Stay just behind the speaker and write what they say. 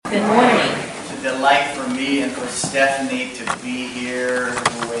Good morning. It's a delight for me and for Stephanie to be here.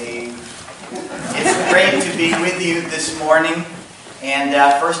 Wave. It's great to be with you this morning. And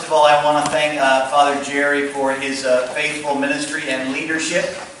first of all, I want to thank Father Jerry for his faithful ministry and leadership.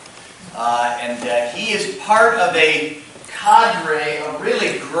 He is part of a cadre of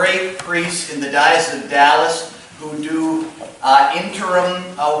really great priests in the Diocese of Dallas who do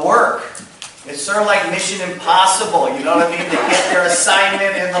interim work. It's sort of like Mission Impossible, you know what I mean? They get their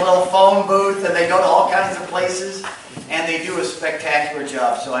assignment in the little phone booth and they go to all kinds of places and they do a spectacular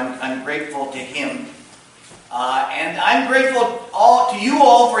job. So I'm grateful to him. And I'm grateful to you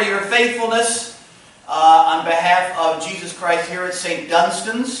all for your faithfulness on behalf of Jesus Christ here at St.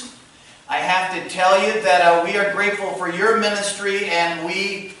 Dunstan's. I have to tell you that we are grateful for your ministry, and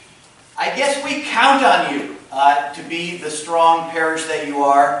I guess we count on you to be the strong parish that you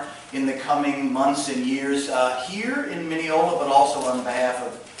are in the coming months and years here in Mineola, but also on behalf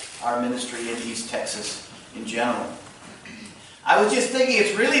of our ministry in East Texas in general. I was just thinking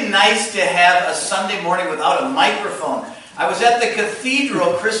it's really nice to have a Sunday morning without a microphone. I was at the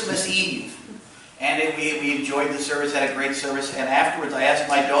cathedral Christmas Eve, and we enjoyed the service, had a great service, and afterwards I asked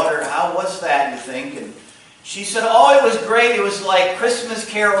my daughter, how was that, you think? And she said, oh, it was great. It was like Christmas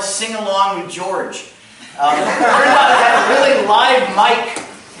carols sing along with George. Turned out it had a really live mic.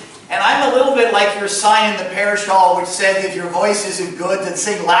 And I'm a little bit like your sign in the parish hall which said, if your voice isn't good, then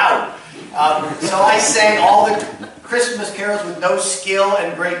sing loud. So I sang all the Christmas carols with no skill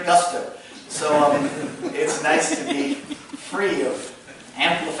and great gusto. So it's nice to be free of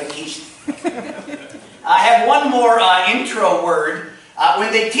amplification. I have one more intro word.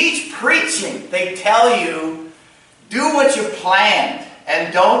 When they teach preaching, they tell you, do what you planned.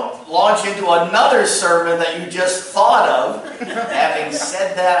 And don't launch into another sermon that you just thought of. Having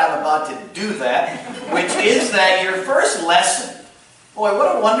said that, I'm about to do that, which is that your first lesson, boy,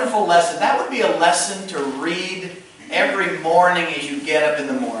 what a wonderful lesson. That would be a lesson to read every morning as you get up in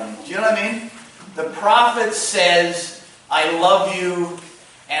the morning. Do you know what I mean? The prophet says, I love you,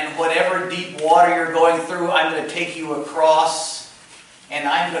 and whatever deep water you're going through, I'm going to take you across, and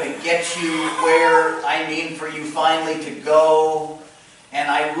I'm going to get you where I mean for you finally to go. And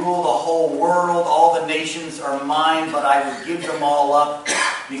I rule the whole world, all the nations are mine, but I will give them all up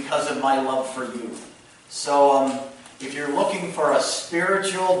because of my love for you. So if you're looking for a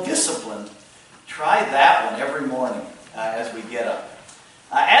spiritual discipline, try that one every morning as we get up.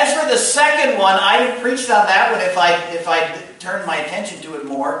 As for the second one, I preached on that one if I turn my attention to it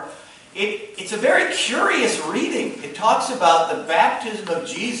more. It's a very curious reading. It talks about the baptism of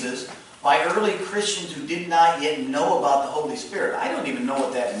Jesus by early Christians who did not yet know about the Holy Spirit. I don't even know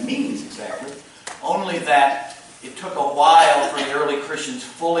what that means exactly. Only that it took a while for the early Christians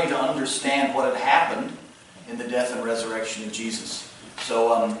fully to understand what had happened in the death and resurrection of Jesus.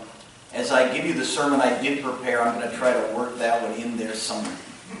 So as I give you the sermon I did prepare, I'm going to try to work that one in there somewhere.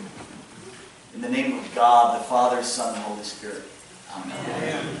 In the name of God, the Father, Son, and Holy Spirit. Amen.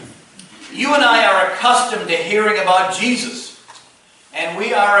 Amen. You and I are accustomed to hearing about Jesus. And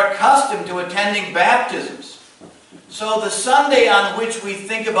we are accustomed to attending baptisms. So the Sunday on which we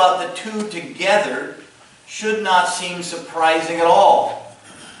think about the two together should not seem surprising at all.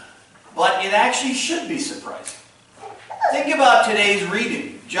 But it actually should be surprising. Think about today's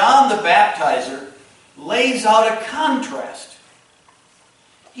reading. John the Baptizer lays out a contrast.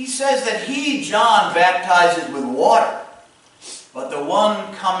 He says that he, John, baptizes with water, but the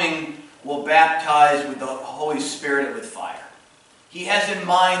one coming will baptize with the Holy Spirit and with fire. He has in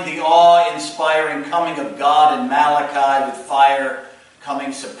mind the awe-inspiring coming of God in Malachi with fire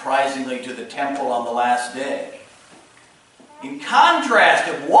coming surprisingly to the temple on the last day. In contrast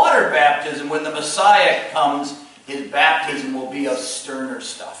of water baptism, when the Messiah comes, his baptism will be of sterner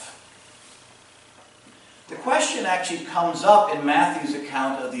stuff. The question actually comes up in Matthew's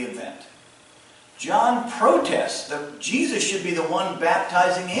account of the event. John protests that Jesus should be the one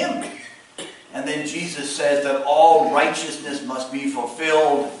baptizing him. And then Jesus says that all righteousness must be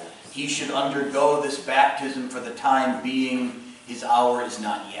fulfilled. He should undergo this baptism for the time being. His hour is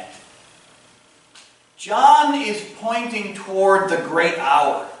not yet. John is pointing toward the great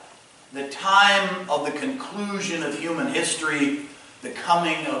hour, the time of the conclusion of human history, the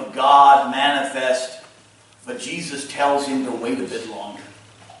coming of God manifest. But Jesus tells him to wait a bit longer.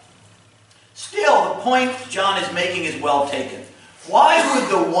 Still, the point John is making is well taken. Why would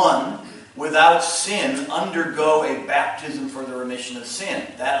the one without sin undergo a baptism for the remission of sin?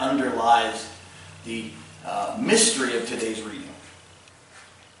 That underlies the mystery of today's reading.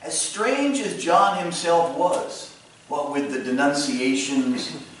 As strange as John himself was, what with the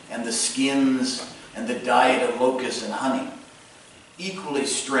denunciations and the skins and the diet of locusts and honey, equally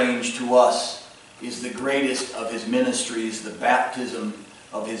strange to us is the greatest of his ministries, the baptism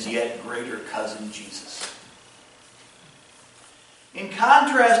of his yet greater cousin Jesus. In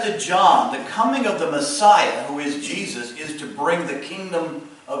contrast to John, the coming of the Messiah, who is Jesus, is to bring the kingdom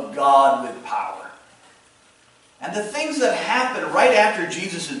of God with power. And the things that happen right after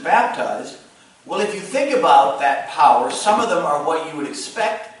Jesus is baptized, well, if you think about that power, some of them are what you would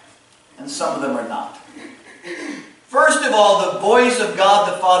expect, and some of them are not. First of all, the voice of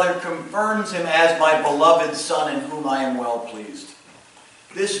God the Father confirms him as my beloved Son, in whom I am well pleased.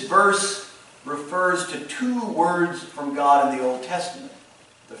 This verse refers to two words from God in the Old Testament.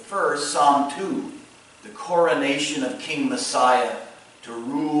 The first, Psalm 2, the coronation of King Messiah to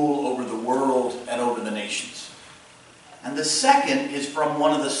rule over the world and over the nations. And the second is from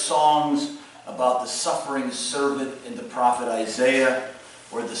one of the songs about the suffering servant in the prophet Isaiah,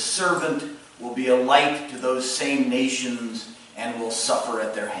 where the servant will be a light to those same nations and will suffer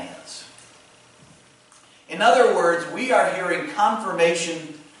at their hands. In other words, we are hearing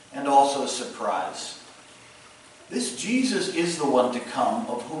confirmation and also surprise. This Jesus is the one to come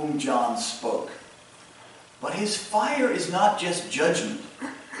of whom John spoke. But his fire is not just judgment.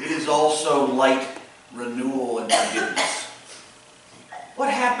 It is also light, renewal, and forgiveness. What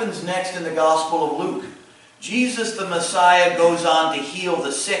happens next in the Gospel of Luke? Jesus the Messiah goes on to heal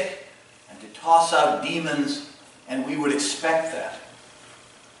the sick and to toss out demons, and we would expect that.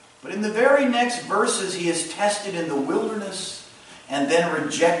 But in the very next verses, he is tested in the wilderness and then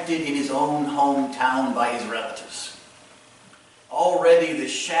rejected in his own hometown by his relatives. Already the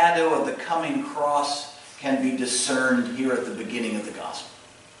shadow of the coming cross can be discerned here at the beginning of the gospel.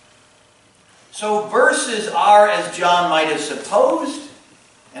 So verses are as John might have supposed,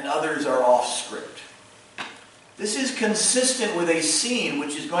 and others are off script. This is consistent with a scene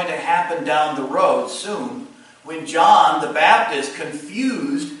which is going to happen down the road soon, when John the Baptist,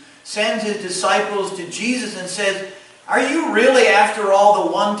 confused, sends his disciples to Jesus and says, "Are you really, after all,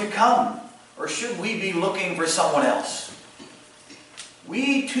 the one to come? Or should we be looking for someone else?"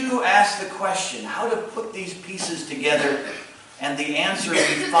 We too ask the question, how to put these pieces together, and the answer we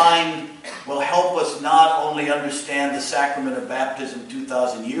find will help us not only understand the sacrament of baptism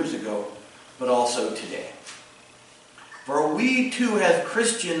 2,000 years ago, but also today. For we too, as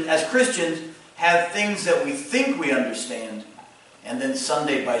Christians, have things that we think we understand, and then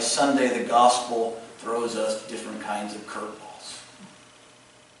Sunday by Sunday the gospel throws us different kinds of curveballs.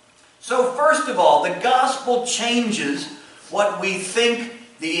 So first of all, the gospel changes what we think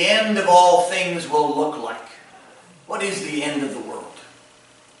the end of all things will look like. What is the end of the world?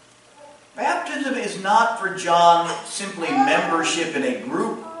 Baptism is not for John simply membership in a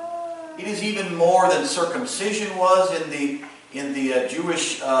group. It is even more than circumcision was in the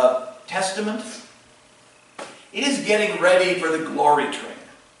Jewish Testament. It is getting ready for the glory train.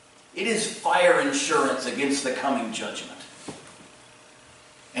 It is fire insurance against the coming judgment.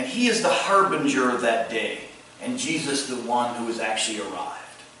 And he is the harbinger of that day, and Jesus the one who has actually arrived.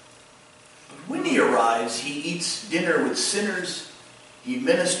 But when he arrives, he eats dinner with sinners, he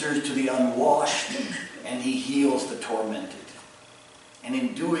ministers to the unwashed, and he heals the tormented. And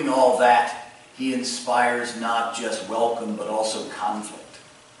in doing all that, he inspires not just welcome, but also conflict.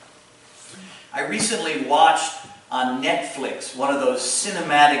 I recently watched on Netflix one of those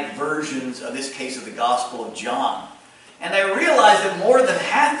cinematic versions of this case of the Gospel of John. And I realized that more than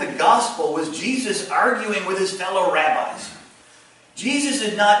half the Gospel was Jesus arguing with his fellow rabbis. Jesus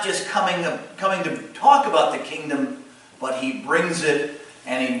is not just coming to talk about the kingdom, but he brings it,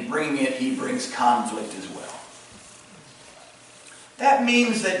 and in bringing it, he brings conflict as well. That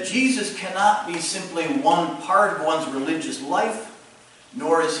means that Jesus cannot be simply one part of one's religious life,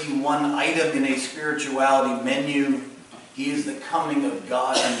 nor is he one item in a spirituality menu. He is the coming of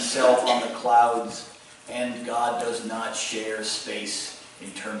God himself on the clouds, and God does not share space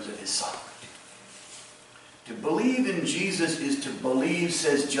in terms of his sovereignty. To believe in Jesus is to believe,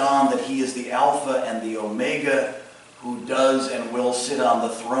 says John, that he is the Alpha and the Omega, who does and will sit on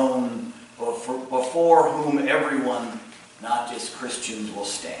the throne before whom everyone, not just Christians, will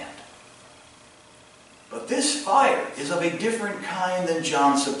stand. But this fire is of a different kind than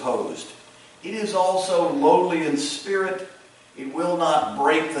John supposed. It is also lowly in spirit. It will not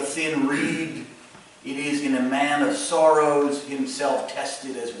break the thin reed. It is in a man of sorrows, himself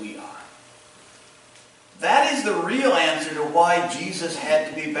tested as we are. That is the real answer to why Jesus had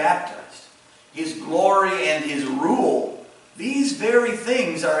to be baptized. His glory and his rule, these very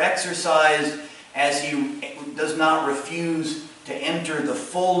things are exercised as he does not refuse to enter the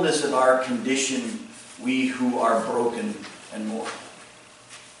fullness of our condition, we who are broken and mortal.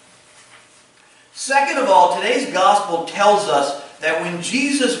 Second of all, today's gospel tells us that when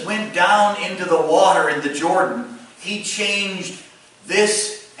Jesus went down into the water in the Jordan, he changed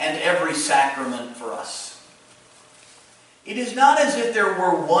this and every sacrament for us. It is not as if there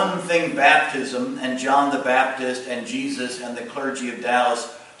were one thing, baptism, and John the Baptist and Jesus and the clergy of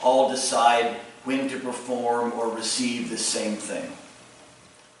Dallas all decide when to perform or receive the same thing.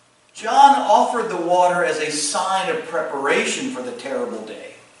 John offered the water as a sign of preparation for the terrible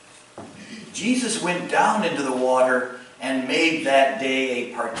day. Jesus went down into the water and made that day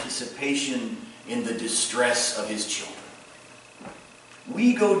a participation in the distress of his children.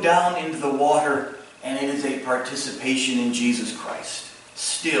 We go down into the water, and it is a participation in Jesus Christ,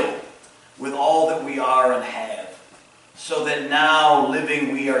 still, with all that we are and have, so that now,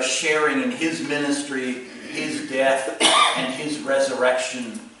 living, we are sharing in his ministry, his death, and his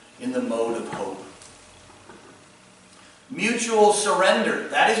resurrection in the mode of hope. Mutual surrender,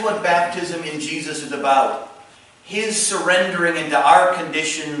 that is what baptism in Jesus is about. His surrendering into our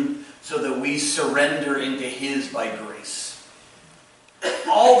condition so that we surrender into his by grace.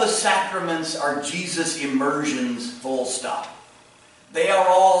 All the sacraments are Jesus immersions, full stop. They are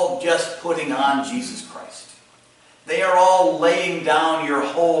all just putting on Jesus Christ. They are all laying down your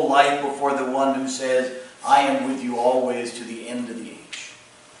whole life before the one who says, I am with you always to the end of the age.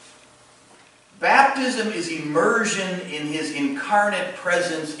 Baptism is immersion in his incarnate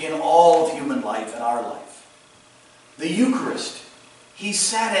presence in all of human life and our life. The Eucharist, he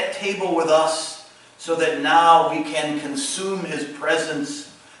sat at table with us so that now we can consume his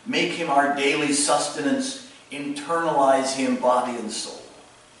presence, make him our daily sustenance, internalize him body and soul.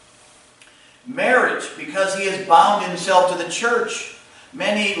 Marriage, because he has bound himself to the church.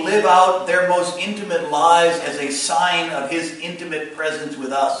 Many live out their most intimate lives as a sign of his intimate presence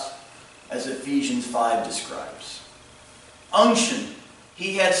with us, as Ephesians 5 describes. Unction,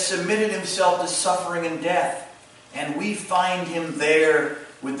 he has submitted himself to suffering and death, and we find him there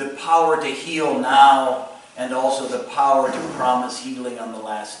with the power to heal now and also the power to promise healing on the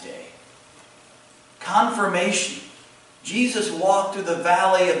last day. Confirmation. Jesus walked through the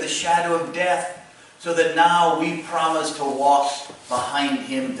valley of the shadow of death so that now we promise to walk behind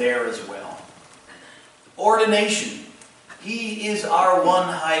him there as well. Ordination. He is our one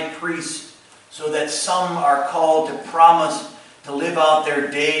high priest so that some are called to promise to live out their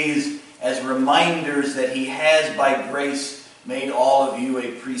days as reminders that he has by grace made all of you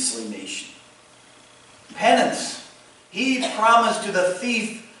a priestly nation. Penance. He promised to the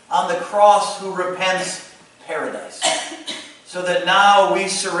thief on the cross who repents paradise. So that now we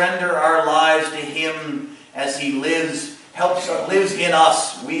surrender our lives to him as he lives in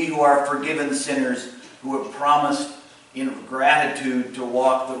us, we who are forgiven sinners who have promised in gratitude to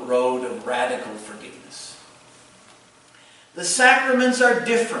walk the road of radical forgiveness. The sacraments are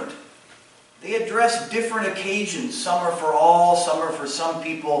different. They address different occasions. Some are for all, some are for some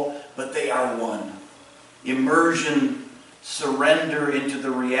people, but they are one. Immersion, surrender into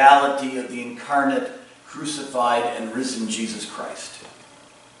the reality of the incarnate, crucified, and risen Jesus Christ.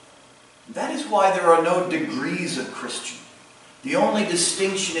 That is why there are no degrees of Christian. The only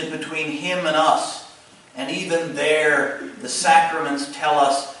distinction is between him and us. And even there, the sacraments tell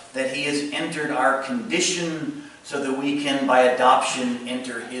us that he has entered our condition so that we can, by adoption,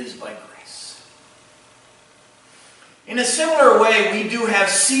 enter his by grace. In a similar way, we do have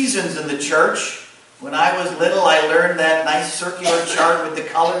seasons in the church. When I was little, I learned that nice circular chart with the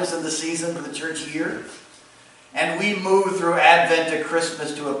colors of the season for the church year. And we move through Advent to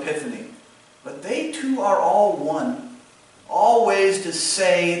Christmas to Epiphany. But they too are all one. All ways to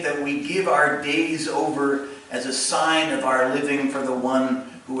say that we give our days over as a sign of our living for the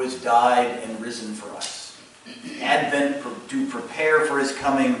one who has died and risen for us. Advent to prepare for his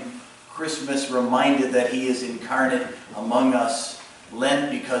coming. Christmas reminded that he is incarnate among us. Lent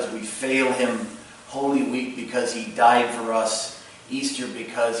because we fail him. Holy Week because he died for us. Easter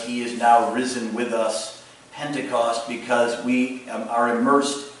because he is now risen with us. Pentecost because we are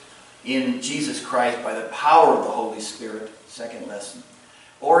immersed in Jesus Christ by the power of the Holy Spirit. Second lesson.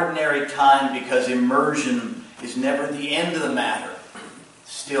 Ordinary time because immersion is never the end of the matter.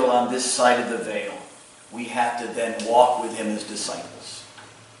 Still on this side of the veil. We have to then walk with him as disciples.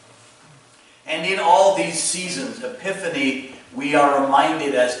 And in all these seasons, Epiphany, we are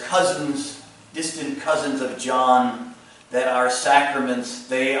reminded as cousins, distant cousins of John, that our sacraments,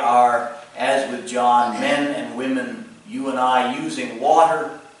 they are, as with John, men and women, you and I, using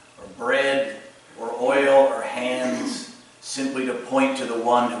water or bread or oil or hands simply to point to the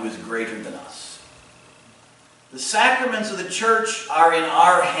one who is greater than us. The sacraments of the church are in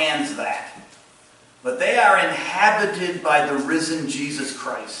our hands that, but they are inhabited by the risen Jesus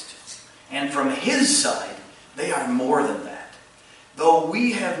Christ. And from his side, they are more than that. though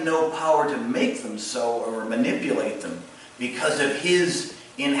we have no power to make them so or manipulate them. Because of his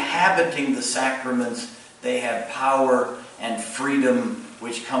inhabiting the sacraments, they have power and freedom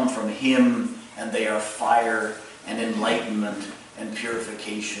which come from him, and they are fire and enlightenment and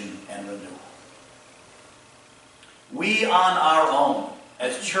purification and renewal. We on our own,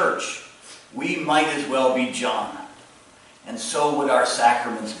 as church, we might as well be John, and so would our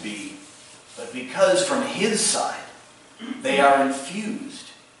sacraments be. But because from his side they are infused,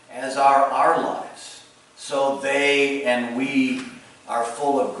 as are our lives, so they and we are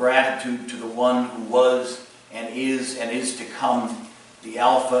full of gratitude to the one who was and is to come, the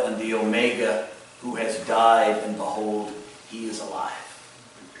Alpha and the Omega, who has died, and behold, he is alive.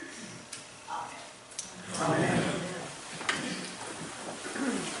 Amen. Amen.